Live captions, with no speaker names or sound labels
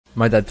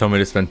My dad told me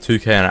to spend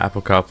 $2K on an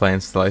Apple CarPlay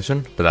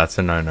installation, but that's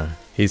a no-no.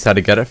 He's had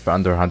to get it for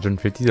under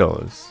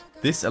 $150.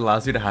 This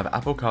allows you to have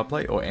Apple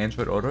CarPlay or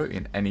Android Auto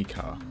in any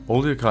car.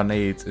 All your car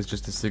needs is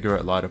just a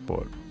cigarette lighter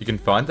port. You can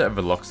find it at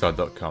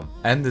veloxide.com,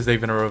 and there's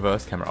even a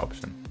reverse camera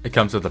option. It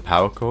comes with a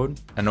power cord,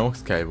 an aux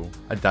cable,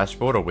 a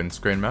dashboard or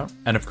windscreen mount,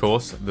 and of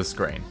course, the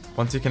screen.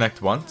 Once you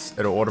connect once,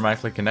 it'll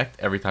automatically connect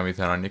every time you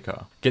turn on your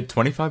car. Get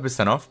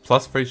 25% off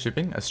plus free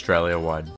shipping Australia-wide.